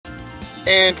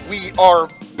And we are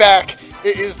back.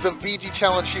 It is the VG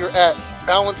Challenge here at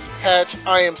Balance Patch.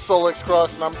 I am Solex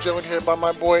Cross, and I'm joined here by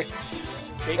my boy.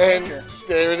 And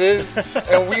there it is.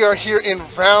 And we are here in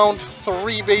round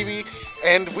 3, baby.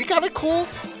 And we got a cool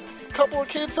couple of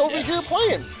kids over here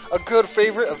playing. A good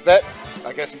favorite, a vet.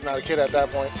 I guess he's not a kid at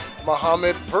that point.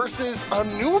 Muhammad versus a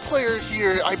new player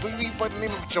here, I believe by the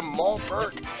name of Jamall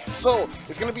Burke. So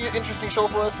it's going to be an interesting show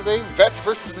for us today. Vets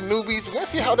versus the newbies. We're going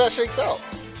to see how that shakes out.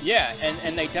 Yeah,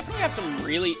 and they definitely have some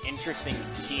really interesting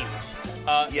teams.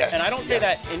 And I don't say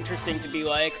that interesting to be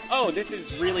like, oh, this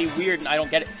is really weird and I don't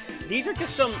get it. These are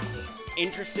just some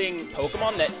interesting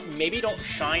Pokemon that maybe don't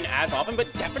shine as often,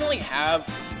 but definitely have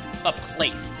a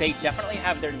place. They definitely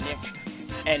have their niche.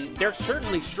 And they're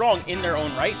certainly strong in their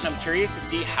own right, and I'm curious to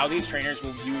see how these trainers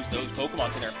will use those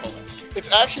Pokemon to their fullest.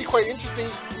 It's actually quite interesting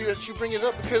that you bring it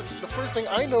up, because the first thing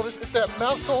I noticed is that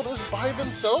Mousehold is by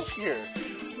themselves here.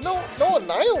 No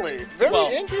Annihilate.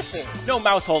 Very interesting. No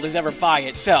Mousehold is ever by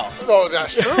itself. No,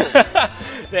 that's true.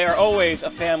 They are always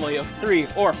a family of 3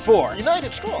 or 4.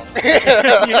 United strong.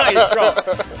 United strong.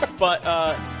 But,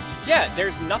 yeah,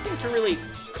 there's nothing to really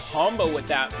combo with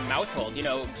that Mousehold. You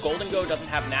know, Golden Go doesn't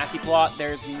have Nasty Plot.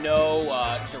 There's no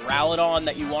Duraludon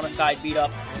that you want to side beat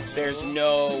up. There's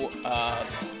no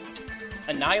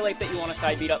Annihilate that you want to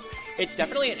side beat up. It's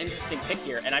definitely an interesting pick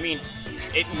here, and I mean,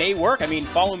 it may work. I mean,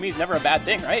 Follow Me is never a bad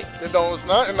thing, right? No, it's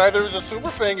not, and neither is a Super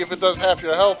Fang if it does half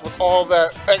your health with all that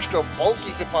extra bulk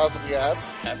you could possibly have,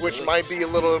 which might be a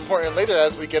little important later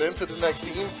as we get into the next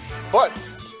team. But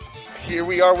here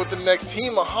we are with the next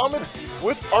team, Muhammad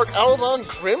with Archaludon,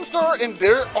 Grimmsnarl, and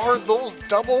there are those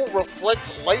double reflect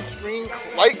light screen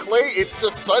light clay. It's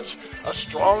just such a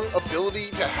strong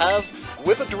ability to have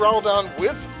with a Duraludon,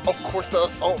 with, of course, the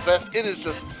Assault Vest. It is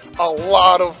just a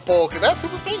lot of bulk, and that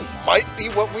Super Fang might be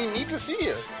what we need to see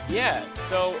here. Yeah,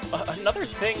 so another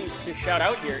thing to shout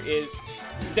out here is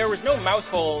there was no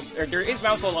Mousehold, or there is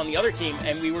Mousehold on the other team,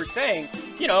 and we were saying,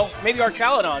 you know, maybe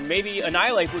Archaludon, maybe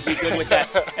Annihilate would be good with that.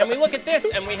 And we look at this,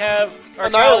 and we have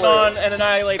Archaludon and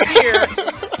Annihilate here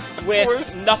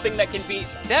with nothing that can beat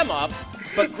them up.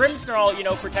 But Grimmsnarl, you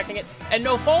know, protecting it. And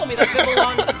no Follow Me, that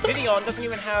Vivian doesn't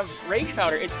even have Rage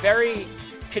Powder. It's very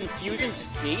confusing to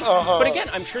see. But again,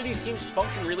 I'm sure these teams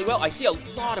function really well. I see a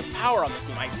lot of power on this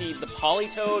team. I see the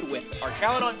Politoed with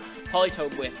Archaludon,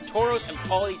 Politoed with Tauros, and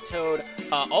Politoed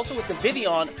also with the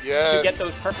Vivian to get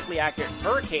those perfectly accurate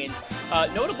Hurricanes.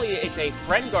 Notably, it's a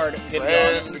Friend Guard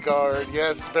Vivian. Friend Guard,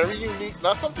 yes, very unique.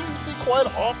 Not something you see quite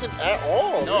often at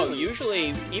all. No,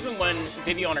 usually, even when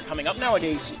Vivian are coming up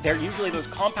nowadays, they're usually those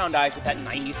Compound Eyes with that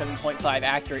 97.5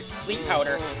 accurate Sleep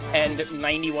Powder and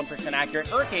 91% accurate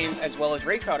Hurricanes, as well as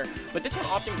Rage Powder. But this one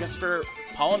opting just for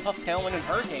Pollen Puff, Tailwind, and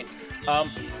Hurricane.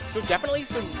 So definitely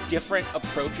some different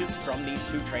approaches from these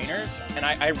two trainers, and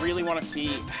I really want to see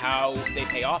how they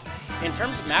pay off. In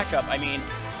terms of matchup, I mean,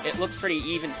 it looks pretty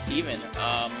even-steven.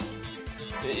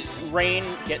 Rain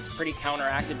gets pretty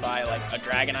counteracted by like a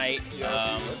Dragonite,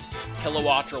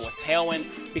 Kilowattrel with Tailwind,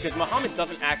 because Muhammad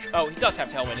doesn't actually, oh, he does have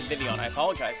Tailwind and Vivian, I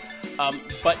apologize,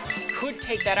 but could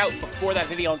take that out before that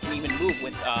Vivian can even move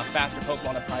with faster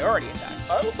Pokemon and priority attacks.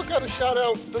 I also got to shout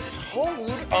out the Toad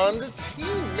on the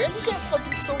team. Man, we got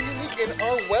something so unique in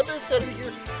our weather setting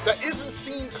here that isn't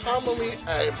seen commonly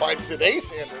by today's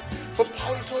standard. But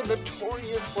Politoed,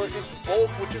 notorious for its bulk,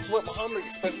 which is what Muhammad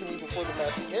expressed to me before the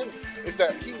match began, is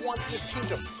that he wants this team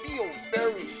to feel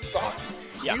very stocky.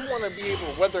 We want to be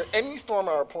able to weather any storm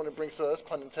our opponent brings to us,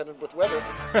 pun intended with weather.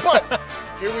 But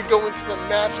here we go into the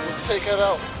match. Let's check it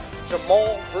out.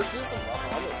 Jamall versus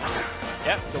Muhammad.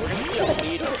 Yeah, so we're going to see a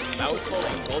lead of Mousehold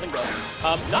and Golden Go.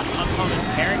 Not an uncommon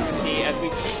pairing to see, as we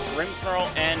see Grimmsnarl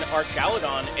and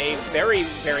Archaludon, a very,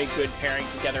 very good pairing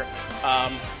together.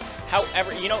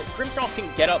 However, you know, Grimmsnarl can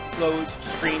get up those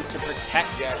screens to protect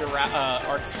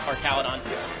Archaludon,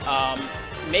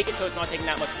 make it so it's not taking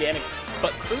that much damage.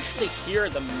 But crucially here,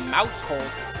 the Mousehold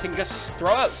can just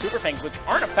throw out Super Fangs, which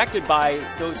aren't affected by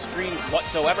those screens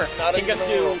whatsoever. Can just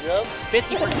do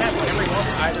 50% whenever he wants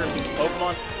to either of these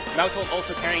Pokemon. Mousehold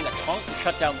also carrying the Taunt to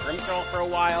shut down Grimmsnarl for a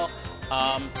while.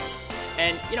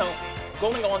 And, you know,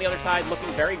 Golden Go on the other side looking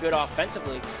very good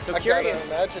offensively. So curious. I gotta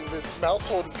imagine this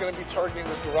Mousehold is going to be targeting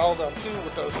this Duraludon too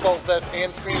with the Assault Vest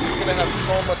and Screen. He's going to have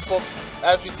so much bulk.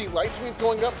 As we see Light Screens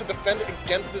going up to defend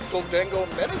against this Goldengo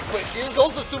Menace. But here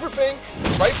goes the Super Fang,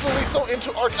 rightfully so,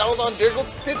 into Archaludon. There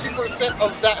goes 50%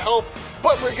 of that health.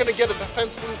 But we're going to get a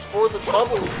defense boost for the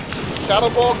Troubles.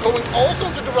 Shadow Ball going also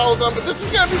to Duraludon, but this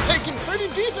is going to be taken pretty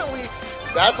decently.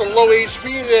 That's a low HP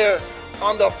there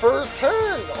on the first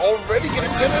turn. Already getting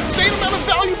an insane amount of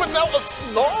value, but now a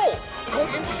Snarl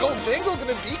going into Goldengo, going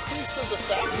to decrease the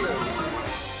stats here.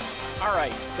 All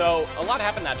right, so a lot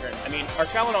happened that turn. I mean, our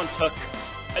Archaludon took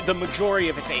the majority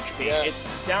of its HP. Yes.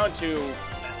 It's down to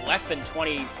less than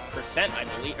 20%, I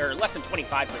believe, or less than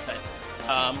 25%.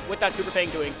 With that Super Fang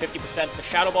doing 50%, the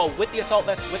Shadow Ball with the Assault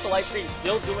Vest, with the Light Screen,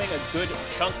 still doing a good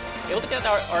chunk. Able to get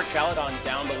our Archaludon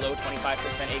down below 25%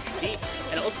 HP,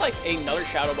 and it looks like another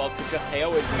Shadow Ball could just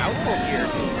KO his Mousehold here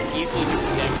and easily do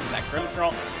some damage to that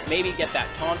Grimmsnarl, maybe get that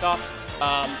taunt off.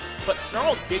 But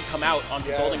Snarl did come out on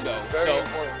the Golden Go, so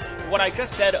important. What I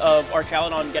just said of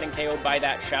Archaludon getting KO'd by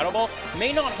that Shadow Ball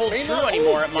may not hold true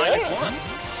anymore at -1.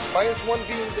 -1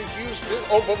 being the huge...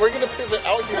 Oh, but we're going to pivot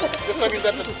out here, deciding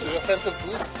that the offensive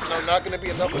boosts are not going to be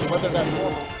enough to weather that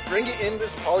storm. Bringing in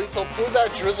this Politoed for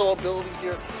that Drizzle ability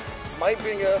here might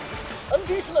bring a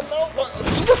decent amount, but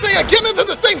Super Fang again into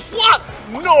the same slot!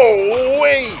 No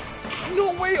way!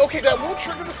 No way! Okay, that will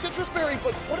trigger the Citrus Berry,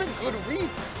 but what a good read.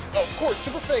 Of course,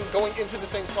 Super Fang going into the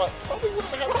same slot probably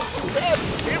wouldn't have been too bad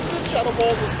if the Shadow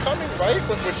Ball was coming, right?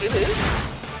 Which it is.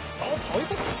 Oh,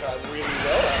 Politoed took that really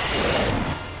well,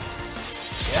 actually.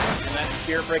 Yeah, and that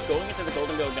Spirit Break going into the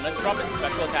Golden Go, gonna drop its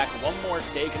special attack one more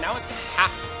stage, and now it's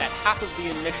half of the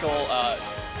initial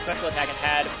special attack it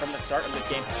had from the start of this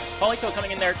game. Politoed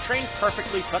coming in there, trained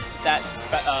perfectly such that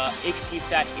HP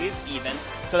stat is even,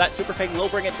 so that Super Fang will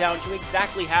bring it down to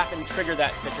exactly half and trigger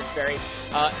that Citrus Berry.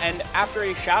 And after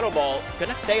a Shadow Ball,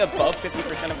 gonna stay above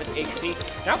 50% of its HP.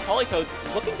 Now Politoed's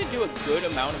looking to do a good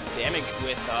amount of damage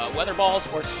with Weather Balls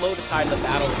or slow the tide of the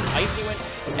battle with Icy Wind.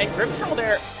 And Grimmsnarl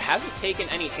there hasn't taken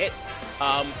any hits.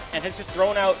 And has just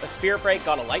thrown out a Spirit Break,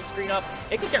 got a Light Screen up.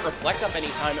 It can get Reflect up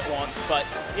anytime it wants, but,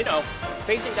 you know,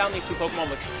 facing down these two Pokemon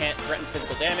which can't threaten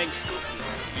physical damage,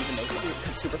 even though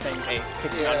Super Fang's a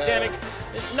fixed amount of damage,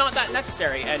 it's not that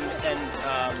necessary. And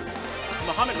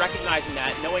Muhammad recognizing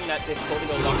that, knowing that this Golden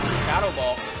Go locked the Shadow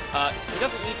Ball, he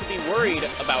doesn't need to be worried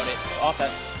about its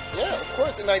offense. Yeah, of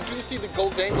course, and I do see the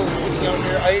Goldango switching out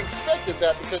here. I expected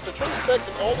that because the Trace Effects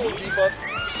and all those debuffs,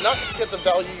 not to get the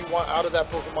value you want out of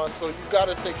that Pokemon, so you've got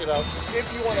to take it out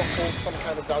if you want to hold some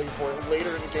kind of value for it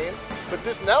later in the game. But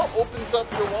this now opens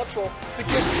up your Wattrel to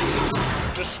get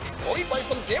destroyed by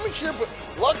some damage here, but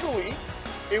luckily,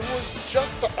 it was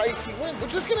just the Icy Wind,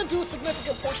 which is going to do a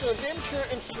significant portion of damage here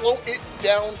and slow it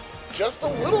down just a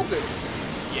little bit.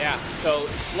 Yeah, so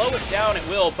slow it down it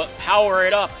will, but power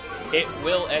it up it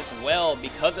will as well.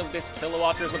 Because of this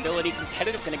Kilowattrel's ability,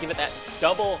 Competitive going to give it that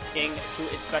double ing to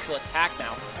its special attack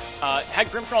now. Had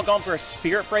Grimmsnarl gone for a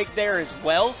Spirit Break there as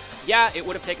well, yeah, it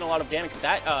would have taken a lot of damage, but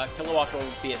that Kilowattrel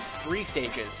would be at 3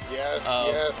 stages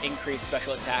of increased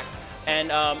special attack.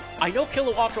 And I know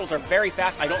Kilowattrels are very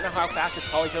fast. I don't know how fast this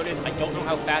Politoed is. I don't know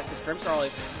how fast this Grimmsnarl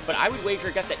is. But I would wager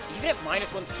a guess that even at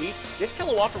 -1 speed, this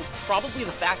Kilowattrel is probably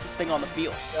the fastest thing on the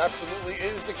field. Absolutely.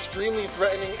 It is extremely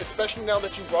threatening, especially now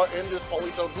that you brought in this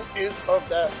Politoed who is of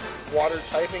that water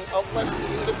typing, unless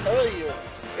you use a Terra here.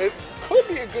 It could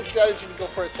be a good strategy to go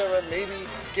for a Terra, maybe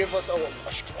give us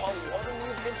a strong water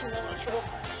move into Wattrel.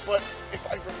 But if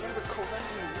I remember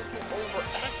correctly, looking over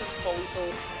at this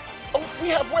Politoed, oh, we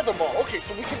have Weather Ball. Okay,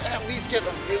 so we can at least get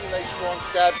a really nice strong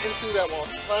stab into that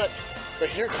launch pad. But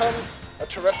here comes a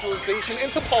Terrestrialization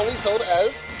into Politoed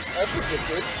as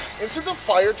predicted, into the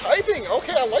Fire typing.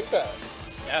 Okay, I like that.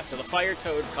 Yeah, so the Fire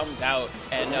Toad comes out,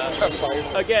 and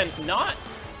again, not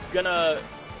gonna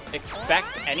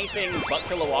expect anything but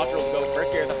Kilowattrel to go first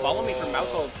here. As a Follow Me from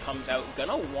Mousehold comes out,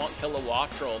 gonna want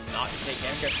Kilowattrel not to take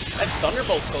damage here. As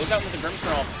Thunderbolt goes out with the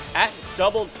Grimmsnarl at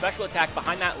doubled special attack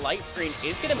behind that Light Screen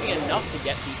is gonna be enough to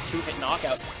get the 2-hit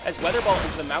knockout. As Weather Ball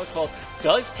into the Mousehold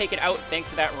does take it out thanks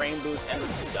to that Rain Boost and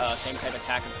the same type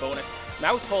attack as bonus.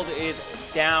 Mousehold is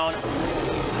down.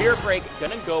 Spirit Break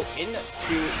gonna go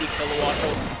into the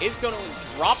Kilowattrel, is gonna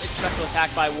drop its special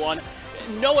attack by 1.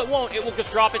 No, it won't. It will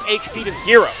just drop its HP to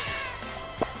 0.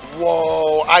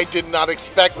 Whoa, I did not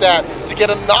expect that, to get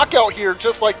a knockout here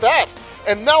just like that.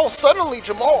 And now suddenly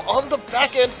Jamall on the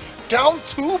back end, down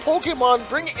 2 Pokemon,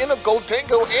 bringing in a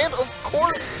Goldango and of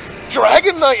course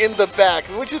Dragonite in the back,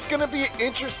 which is going to be an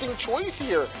interesting choice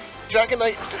here.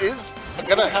 Dragonite is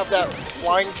going to have that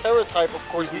flying Terra type. Of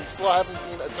course, we still haven't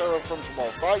seen a Terra from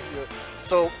Jamall's side here.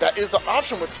 So that is the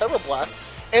option with Terra Blast.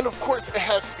 And of course, it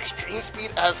has extreme speed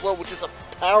as well, which is a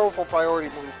powerful priority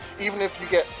move. Even if you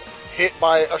get hit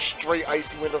by a straight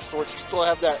Icy Wind of sorts, you still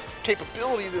have that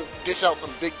capability to dish out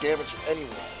some big damage anyway.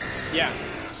 Yeah,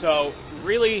 so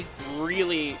really,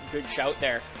 really good shout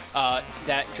there.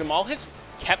 That Jamall has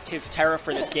kept his Terra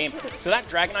for this game. So that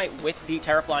Dragonite with the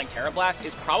Terraflying Terra Blast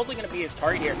is probably going to be his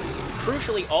target here.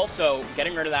 Crucially also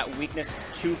getting rid of that weakness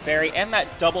to Fairy and that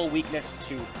double weakness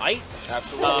to Ice.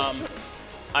 Absolutely.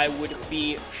 I would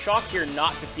be shocked here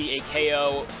not to see a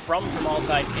KO from Jamall's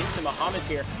side into Muhammad's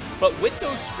here. But with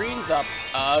those screens up,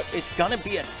 it's going to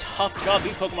be a tough job.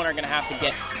 These Pokemon are going to have to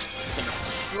get some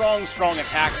strong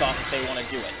attacks off if they want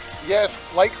to do it. Yes,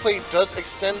 Light Clay does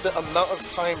extend the amount of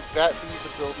time that these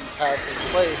abilities have in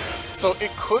play, so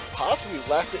it could possibly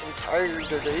last the entire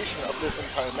duration of this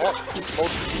entire match.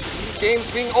 Most PvC games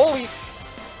being only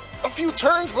a few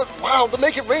turns, but wow, the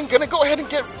Make It Rain gonna go ahead and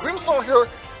get Grimmsnarl here.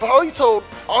 Politoed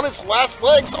on its last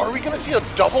legs. Are we gonna see a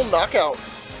double knockout?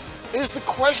 Is the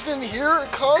question. Here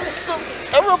comes the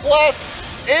Terra Blast,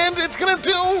 and it's gonna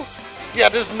do. Yeah,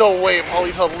 there's no way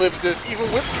Politoed lives this, even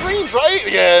with screens, right?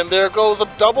 Yeah, and there goes a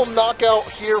double knockout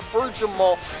here for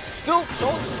Jamall. Still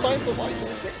showing some signs of life in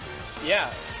this game. Yeah,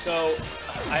 so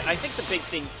I think the big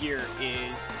thing here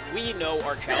is we know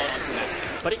our challenge on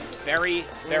that, but it's very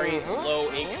low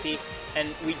HP,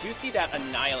 and we do see that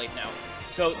Annihilate now.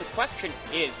 So the question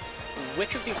is,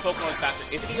 which of these Pokemon is faster?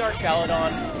 Is it the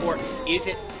Archaludon, or is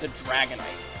it the Dragonite?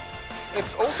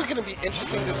 It's also going to be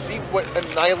interesting to see what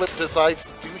Annihilate decides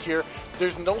to do here.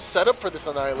 There's no setup for this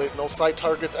Annihilate, no side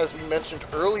targets as we mentioned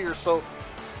earlier, so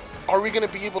are we going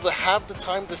to be able to have the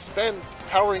time to spend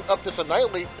powering up this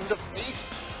Annihilate in the face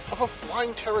of a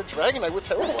Flying Terra Dragonite with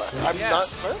Terra Blast? I'm not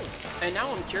certain. And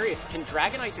now I'm curious, can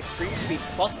Dragonite's Extreme Speed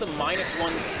plus the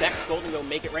 -1 Dex Gholdengo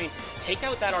Make It Rain take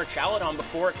out that Archaludon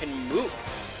before it can move?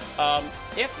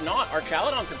 If not,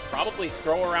 Archaludon could probably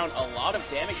throw around a lot of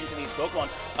damage into these Pokemon,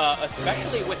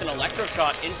 especially with an Electro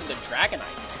Shot into the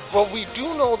Dragonite. Well, we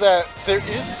do know that there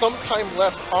is some time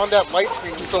left on that Light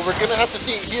Screen, so we're going to have to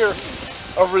see here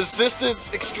a Resistance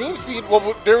Extreme Speed.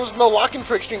 Well, there was no lock-in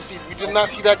for Extreme Speed. We did not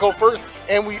see that go first.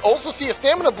 And we also see a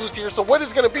Stamina boost here, so what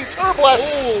is going to be? Terra Blast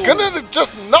gonna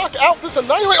just knock out this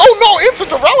Annihilate. Oh no, into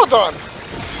Duraludon!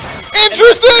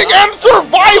 Interesting! And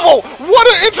survival! What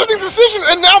an interesting decision!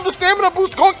 And now the Stamina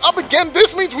boost going up again.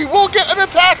 This means we will get an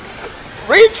attack.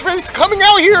 Rage Face coming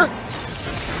out here.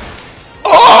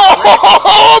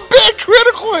 Oh, big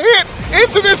critical hit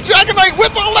into this Dragonite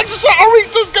with the Electro Shot. Are we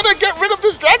just gonna get rid of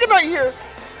this Dragonite here?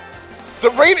 The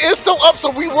rain is still up, so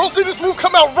we will see this move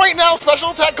come out right now.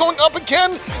 Special attack going up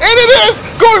again, and it is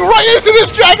going right into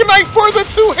this Dragonite for the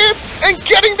 2 hits and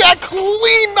getting that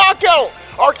clean knockout.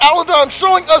 Archaludon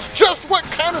showing us just what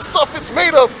kind of stuff it's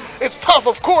made of. It's tough,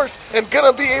 of course, and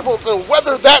gonna be able to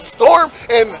weather that storm.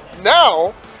 And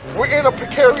now we're in a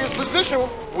precarious position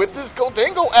with this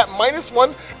Gholdengo at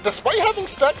 -1. Despite having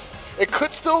specs, it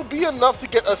could still be enough to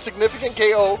get a significant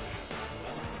KO.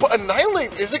 But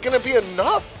Annihilate, is it going to be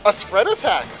enough? A spread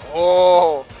attack?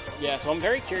 Oh. Yeah, so I'm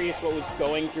very curious what was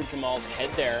going through Jamall's head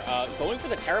there. Going for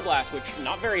the Terra Blast, which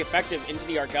not very effective into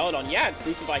the Archaludon. Yeah, it's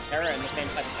boosted by Terra and the same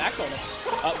type of attack bonus.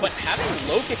 But having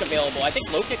Low Kick available, I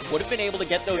think Low Kick would have been able to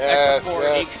get those extra 4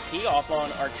 HP off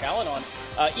on Archaludon.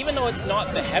 Even though it's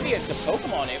not the heaviest of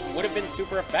Pokemon, it would have been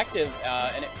super effective,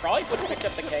 and it probably would have picked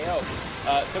up the KO.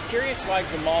 So curious why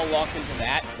Jamall locked into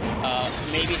that.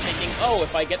 Maybe thinking, oh,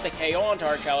 if I get the KO onto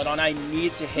Archaludon, I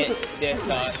need to hit this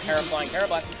Flying Terra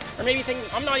Blast. Or maybe thinking,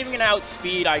 I'm not even going to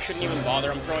outspeed, I shouldn't even bother,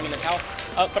 I'm throwing in the towel.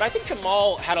 But I think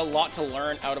Jamall had a lot to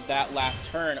learn out of that last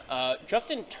turn,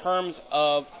 just in terms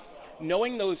of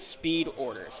knowing those speed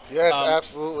orders. Yes,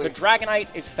 absolutely. The Dragonite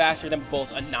is faster than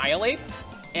both Annihilate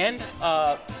and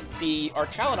the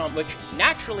Archaludon, which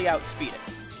naturally outspeed it.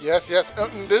 Yes, yes.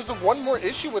 There's one more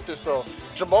issue with this, though.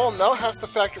 Jamall now has to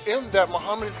factor in that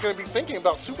Muhammad is going to be thinking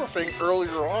about Super Fang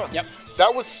earlier on. Yep.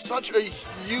 That was such a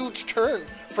huge turn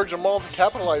for Jamall to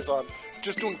capitalize on.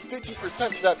 Just doing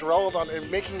 50% to that Duraludon and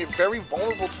making it very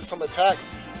vulnerable to some attacks.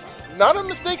 Not a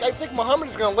mistake I think Muhammad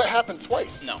is going to let happen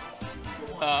twice. No.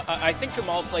 I think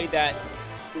Jamall played that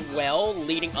well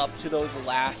leading up to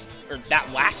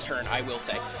that last turn, I will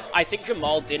say. I think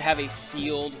Jamall did have a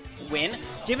sealed win,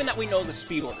 given that we know the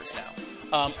speed orders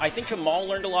now. I think Jamall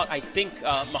learned a lot. I think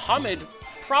Muhammad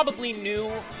probably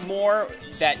knew more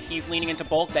that he's leaning into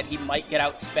bulk, that he might get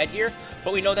outsped here,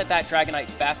 but we know that that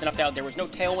Dragonite's fast enough now. There was no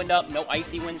Tailwind up, no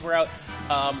Icy Winds were out.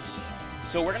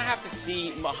 So we're going to have to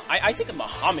see. I think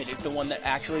Muhammad is the one that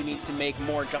actually needs to make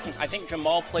more adjustments. I think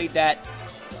Jamall played that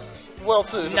well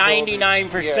to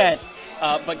 99%, yes.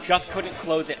 But just couldn't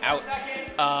close it out.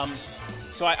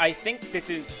 So I think this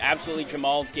is absolutely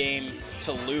Jamall's game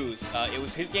to lose. It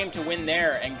was his game to win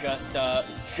there and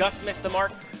just miss the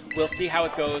mark. We'll see how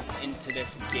it goes into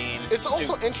this game. It's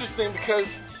also interesting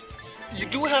because you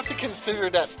do have to consider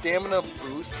that stamina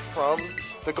boost from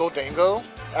the Gholdengo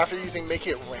after using Make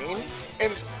It Rain.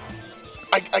 And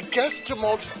I guess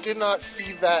Jamall just did not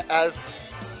see that as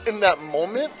in that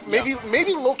moment. Maybe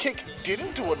Low Kick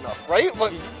didn't do enough, right?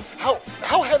 But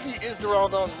how heavy is the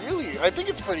Duraludon really? I think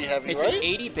it's pretty heavy, it's right? It's an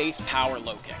 80 base power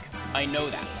Low Kick. I know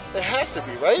that. It has to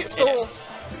be, right? So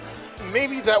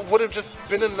maybe that would have just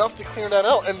been enough to clear that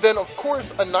out. And then, of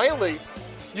course, Annihilate.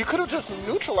 You could have just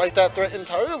neutralized that threat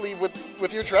entirely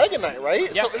with your Dragon Knight, right?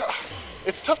 Yeah. So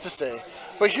it's tough to say.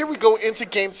 But here we go into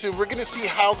game 2. We're going to see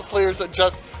how the players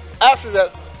adjust after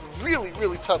that really,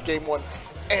 really tough game 1.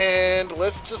 And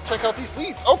let's just check out these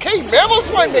leads. Okay,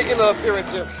 Mamoswine making an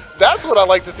appearance here. That's what I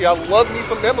like to see. I love me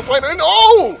some Mamoswine. And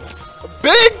oh!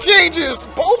 Big changes!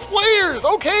 Both players!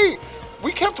 Okay.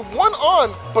 We kept one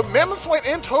on, but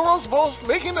Mamoswine and Tauros both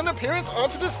making an appearance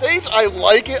onto the stage. I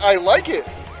like it. I like it.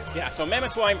 Yeah, so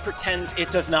Mamoswine pretends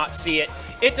it does not see it.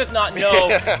 It does not know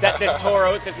that this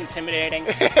Tauros is intimidating.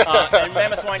 And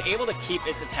Mamoswine able to keep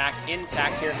its attack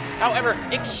intact here. However,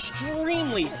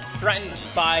 extremely threatened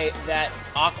by that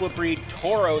Aqua Breed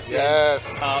Tauros.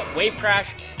 Yes. Wave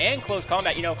Crash and Close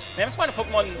Combat. You know, Mamoswine, a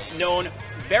Pokemon known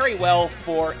very well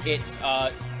for its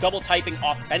double typing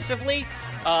offensively.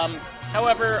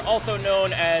 However, also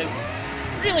known as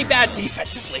really bad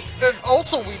defensively. And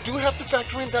also, we do have to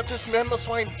factor in that this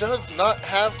Mamoswine does not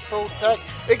have Protect.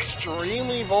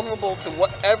 Extremely vulnerable to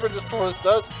whatever this Tauros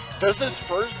does. Does this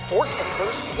force a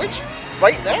first switch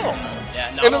right now? Yeah,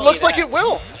 and it looks like it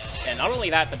will. And not only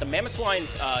that, but the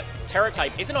Mamoswine's Terra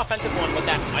type is an offensive one with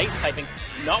that Ice typing.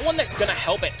 Not one that's going to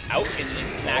help it out in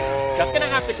this match. Just going to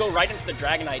have to go right into the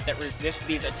Dragonite that resists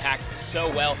these attacks so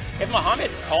well. If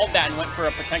Muhammad called that and went for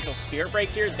a potential Spear Break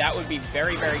here, that would be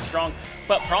very, very strong.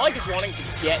 But probably just wanting to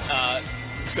get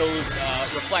those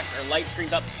Reflects or Light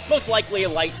Screens up. Most likely a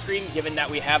Light Screen, given that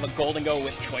we have a Golden Go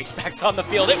with Choice Specs on the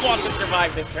field. It wants to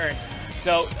survive this turn.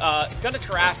 So, gonna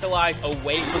Terrastalize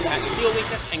away from that Steel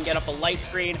weakness and get up a Light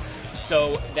Screen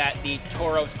so that the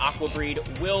Tauros Aqua Breed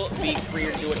will be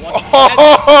freer to do it once.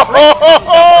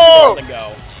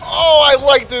 Oh, I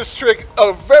like this trick.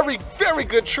 A very, very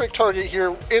good trick target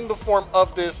here in the form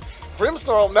of this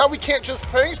Grimmsnarl. Now we can't just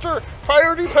prankster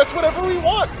priority press whatever we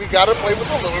want. We gotta play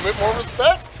with a little bit more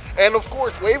respect. And of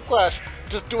course, Wave Clash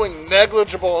just doing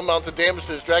negligible amounts of damage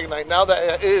to this Dragonite. Now that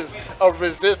it is a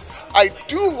resist. I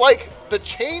do like the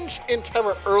change in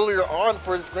Terra earlier on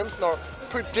for his Grimmsnarl,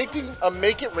 predicting a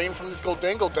Make It Rain from this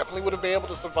Goldango. Definitely would have been able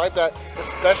to survive that,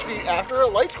 especially after a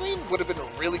Light Screen. Would have been a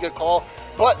really good call.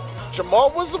 But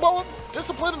Jamall was well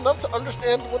disciplined enough to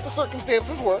understand what the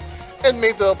circumstances were and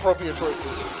made the appropriate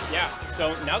choices. Yeah,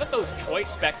 so now that those choice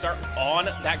specs are on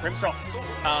that Grimmsnarl,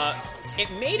 it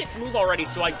made its move already,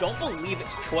 so I don't believe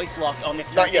it's choice locked on this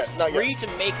turn. Not yet, it's not free yet. to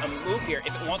make a move here.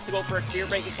 If it wants to go for a Spear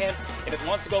Break, it can. If it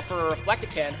wants to go for a Reflect,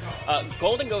 it can.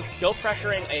 Golden Go's still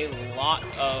pressuring a lot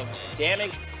of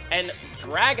damage, and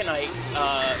Dragonite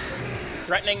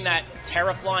threatening that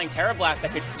Terra Flying Terra Blast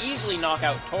that could easily knock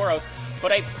out Tauros.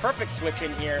 But a perfect switch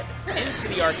in here into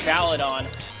the Archaludon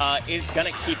is going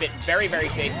to keep it very, very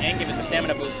safe and give it the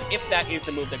stamina boost if that is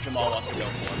the move that Jamall wants to go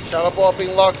for. Shadow Ball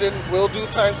being locked in will do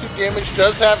 ×2 damage,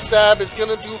 does have stab, it's going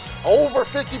to do over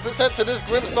 50% to this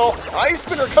Grimmsnarl. Ice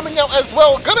Spinner coming out as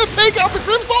well, going to take out the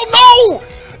Grimmsnarl, no!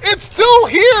 It's still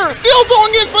here, still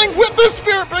doing its thing with the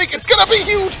Spirit Break, it's going to be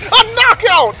huge, a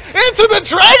knockout into the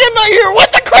Dragonite here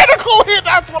with the critical hit,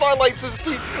 that's what I like to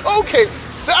see. Okay.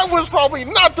 That was probably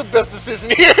not the best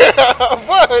decision here,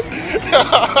 but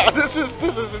this is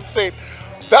insane.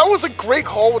 That was a great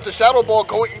call with the Shadow Ball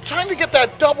going, trying to get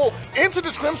that double into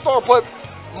this Grimmsnarl, but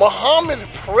Muhammad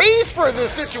prays for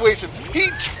this situation. He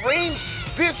trained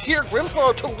this here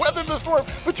Grimmsnarl to weather the storm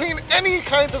between any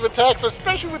kinds of attacks,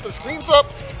 especially with the screens up.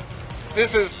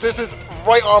 This is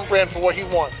right on brand for what he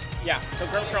wants. Yeah, so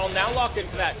Grimmsnarl now locked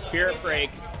into that Spirit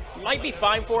Break. Might be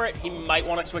fine for it. He might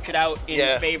want to switch it out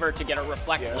in favor to get a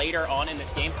Reflect later on in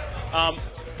this game.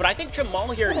 But I think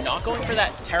Jamall here not going for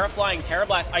that Terra Flying Terra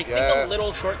Blast, I think a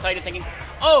little short-sighted thinking,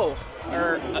 oh,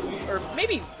 or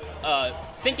maybe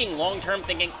thinking long-term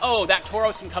thinking, oh, that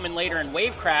Tauros can come in later and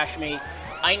Wave Crash me.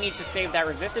 I need to save that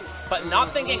resistance, but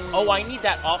not thinking, oh, I need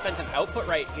that offensive output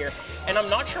right here. And I'm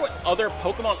not sure what other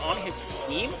Pokemon on his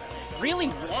team really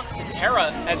wants to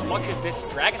Terra as much as this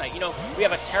Dragonite. You know, we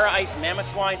have a Terra Ice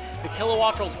Mamoswine, the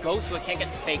Kilowattrels go so it can't get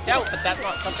faked out, but that's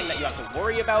not something that you have to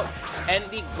worry about. And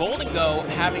the Golden Go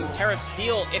having Terra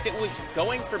Steel, if it was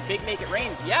going for big Make It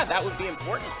Rains, yeah, that would be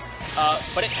important.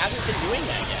 But it hasn't been doing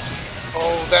that yet.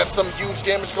 Oh, that's some huge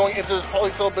damage going into this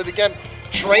Polytoad, but again,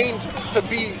 trained to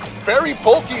be very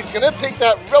bulky. It's going to take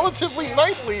that relatively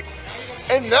nicely.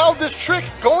 And now this trick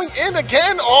going in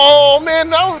again. Oh,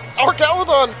 man, now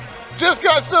Archaludon just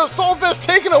got the Soul Vest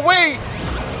taken away,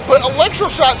 but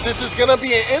Electroshock, this is going to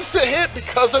be an instant hit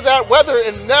because of that weather,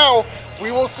 and now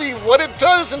we will see what it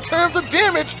does in terms of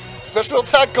damage. Special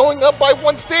attack going up by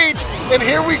 1 stage, and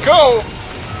here we go.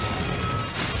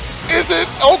 Is it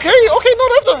okay? Okay, no,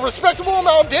 that's a respectable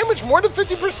amount of damage, more than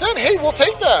 50%. Hey, we'll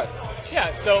take that.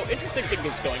 Yeah, so interesting thing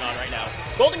is going on right now.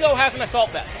 Golden Go has an Assault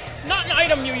Vest. Not an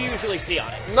item you usually see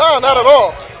on it. No, not at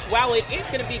all. While it is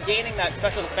going to be gaining that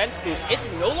special defense boost, it's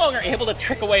no longer able to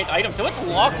trick away its item, so it's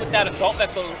locked with that Assault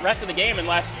Vest the rest of the game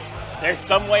unless there's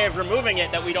some way of removing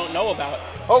it that we don't know about.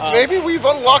 Oh, maybe we've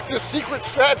unlocked the secret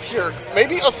strats here.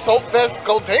 Maybe Assault Vest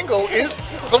Goldango is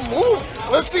the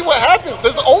move. Let's see what happens.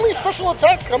 There's only special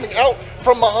attacks coming out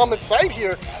from Muhammad's side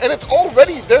here, and it's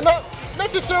already, they're not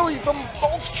necessarily the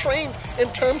most trained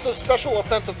in terms of special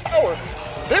offensive power.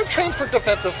 They're trained for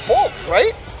defensive bulk,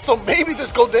 right? So maybe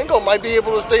this Goldango might be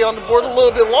able to stay on the board a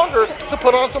little bit longer to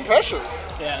put on some pressure.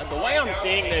 Yeah, the way I'm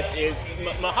seeing this is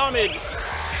Muhammad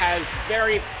has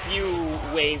very few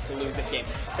ways to lose this game.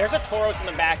 There's a Tauros in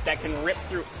the back that can rip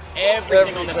through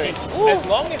everything on the team. As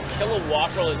long as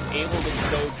Kilowattrel is able to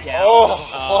go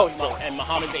down and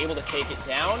Muhammad's able to take it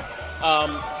down,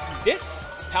 this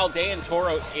Paldean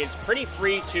Tauros is pretty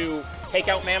free to take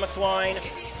out Mamoswine,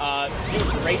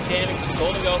 do great damage to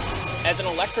Goldango, as an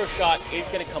Electro Shot is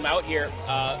going to come out here.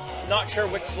 Not sure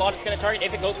which slot it's going to target.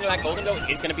 If it goes into that Goldango,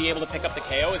 it's going to be able to pick up the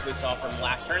KO, as we saw from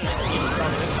last turn.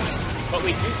 But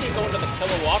we do see it go into the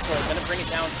Kilowattrel. It's going to bring it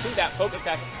down to that focus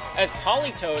attack, as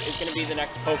Politoed is going to be the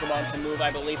next Pokemon to move, I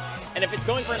believe. And if it's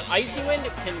going for an Icy Wind,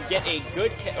 it can get a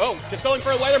good... just going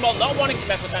for a Weather Ball, not wanting to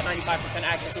mess with that 95%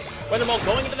 accuracy. Weather Ball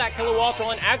going into that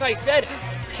Kilowattrel, and as I said,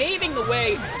 paving the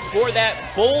way for that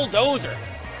Bulldozer.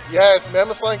 Yes,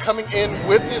 Mamoswine coming in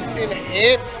with this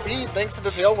enhanced speed thanks to the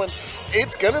Tailwind.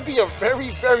 It's going to be a very,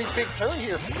 very big turn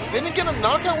here. Didn't get a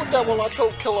knockout with that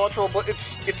Kilowattrel, but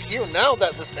it's here now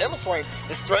that this Mamoswine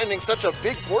is threatening such a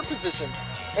big board position.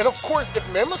 And of course, if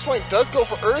Mamoswine does go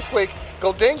for Earthquake,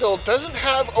 Goldango doesn't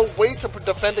have a way to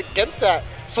defend against that.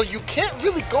 So you can't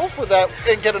really go for that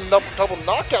and get a double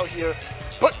knockout here.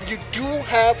 But you do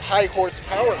have high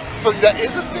horsepower. So that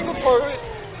is a single target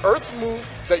Earth move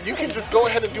that you can just go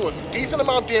ahead and do a decent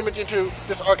amount of damage into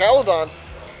this Archaludon.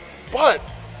 But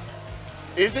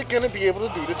is it going to be able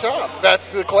to do the job? That's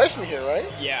the question here, right?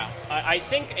 Yeah, I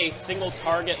think a single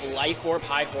target Life Orb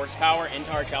high horsepower into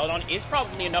Archaludon is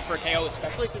probably enough for a KO,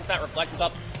 especially since that Reflect is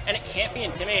up and it can't be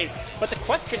intimidated. But the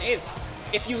question is,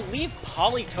 if you leave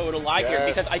Politoed alive here,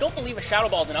 because I don't believe a Shadow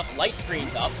Ball is enough, Light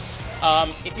Screen's up.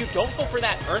 If you don't go for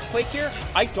that Earthquake here,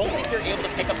 I don't think you're able to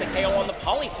pick up the KO on the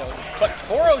Politoed. But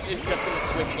Tauros is just going to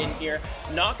switch in here,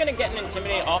 not going to get an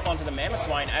Intimidate off onto the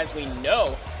Mamoswine, as we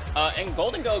know. And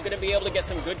Goldango going to be able to get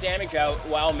some good damage out,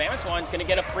 while Mamoswine's going to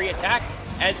get a free attack,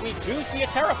 as we do see a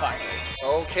Terra Fire.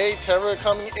 Okay, Terra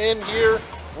coming in here.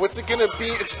 What's it going to be?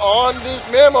 It's on this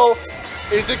Mamo.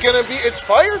 Is it going to be, it's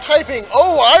fire typing?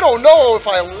 Oh, I don't know if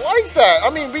I like that. I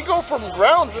mean, we go from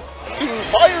ground to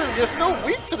fire. You're still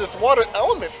weak to this water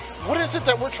element. What is it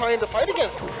that we're trying to fight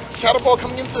against? Shadow Ball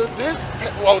coming into this,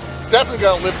 well, definitely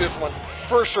going to live this one,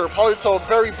 for sure. Politoed,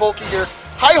 very bulky here.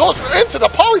 High host into the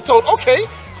Politoed, okay.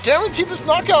 Guaranteed this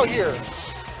knockout here.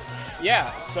 Yeah,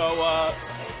 so,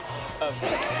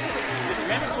 this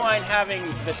Mamoswine having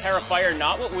the Terra Fire,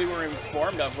 not what we were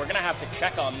informed of. We're going to have to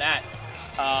check on that.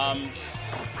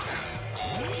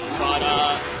 But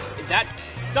that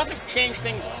doesn't change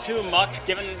things too much,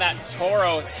 given that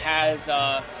Tauros has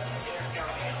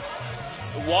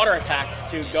water attacks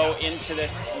to go into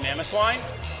this Mamoswine.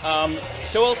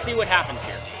 So we'll see what happens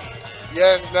here.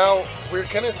 Yes, now we're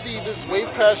going to see this Wave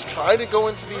Crash try to go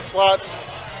into these slots.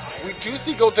 We do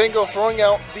see Goldango throwing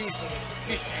out these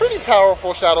pretty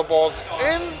powerful Shadow Balls,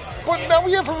 but now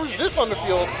we have a Resist on the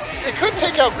field. It could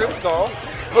take out Grimmsnarl,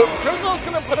 but Grimmsnarl's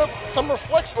going to put up some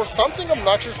Reflex or something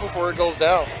obnoxious before it goes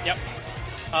down. Yep.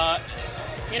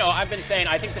 You know, I've been saying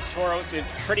I think this Tauros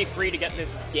is pretty free to get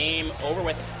this game over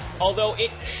with. Although it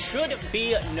should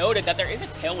be noted that there is a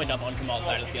Tailwind up on Jamall's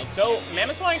side of the field. So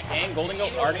Mamoswine and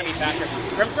Goldango are going to be faster.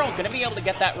 Grimmsnarl going to be able to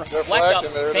get that Reflect up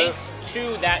thanks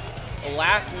to that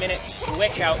last-minute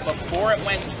switch out before it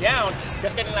went down.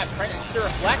 Just getting that Prince to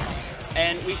Reflect.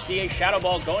 And we see a Shadow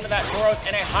Ball going to that Tauros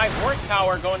and a high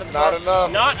horsepower going to the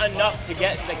Tauros. Not enough to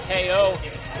get the KO,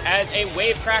 as a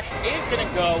Wave Crash is going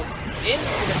to go into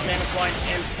this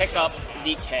Mamoswine and pick up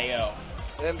the KO.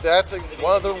 And that's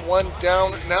another one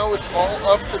down. Now it's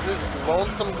all up to this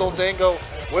lonesome Goldango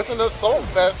with an Assault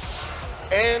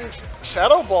Vest and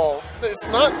Shadow Ball. It's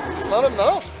not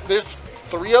enough. There's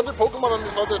 3 other Pokemon on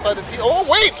this other side of the team. Oh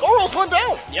wait, Tauros went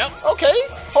down. Yep. Okay,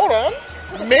 hold on.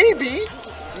 Maybe.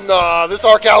 Nah, this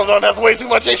Archaludon has way too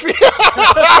much HP.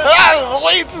 It's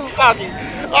way too stocky.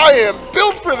 I am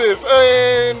built for this.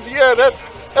 And yeah,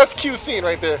 that's Q scene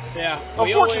right there. Yeah.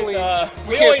 Unfortunately,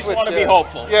 we always want to be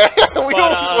hopeful. Yeah, we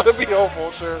always want to be hopeful,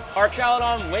 sure.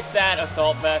 Archaludon with that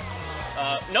Assault Vest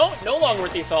No longer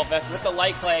with the Assault Vest, with the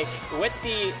Light Clay, with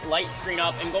the Light Screen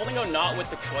up, and Golden Go not with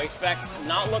the Choice Specs,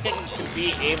 not looking to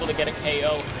be able to get a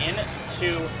KO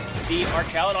into the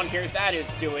Archaludon here. That is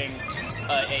doing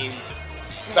a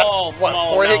small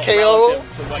 4-hit KO?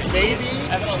 Maybe?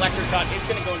 As an Electric Shot is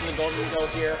going to go into the Golden Go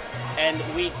here. And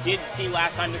we did see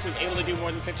last time this was able to do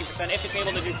more than 50%. If it's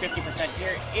able to do 50%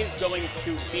 here, is going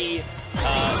to be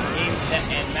game, set,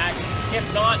 and match.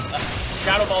 If not,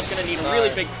 Shadow Ball's going to need a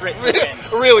really big crit to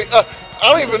win. Really? I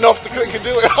don't even know if the crit can do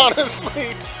it,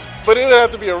 honestly. But it would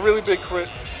have to be a really big crit.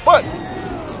 But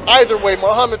either way,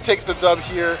 Muhammad takes the dub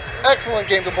here. Excellent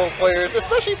game to both players,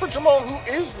 especially for Jamall,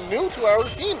 who is new to our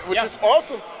scene, which is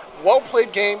awesome.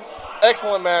 Well-played game.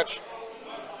 Excellent match.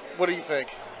 What do you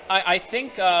think? I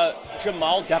think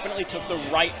Jamall definitely took the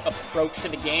right approach to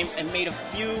the games and made a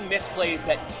few misplays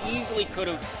that easily could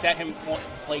have set him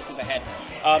places ahead.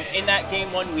 In that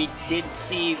game one, we did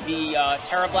see the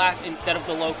Terra Blast instead of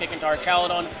the low kick into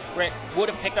Archaludon, where it would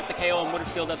have picked up the KO and would have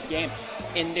sealed up the game.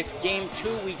 In this game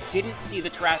two, we didn't see the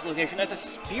Terrestrialization as a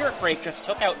Spirit Break just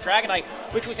took out Dragonite,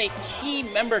 which was a key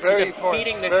member to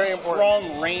defeating this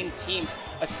strong Rain team,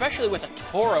 especially with a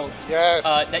Tauros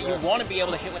that you want to be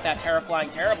able to hit with that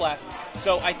Terraflying Terra Blast.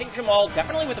 So I think Jamall,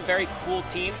 definitely with a very cool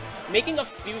team, making a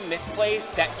few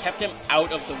misplays that kept him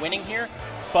out of the winning here.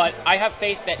 But I have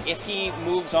faith that if he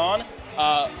moves on,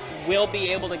 we'll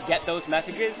be able to get those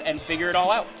messages and figure it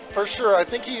all out. For sure. I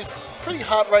think he's pretty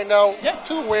hot right now.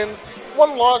 2 wins,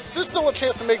 1 loss. There's still a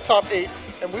chance to make top 8,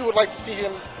 and we would like to see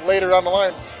him later down the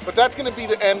line. But that's going to be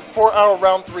the end for our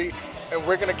round 3, and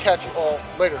we're going to catch you all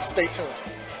later. Stay tuned.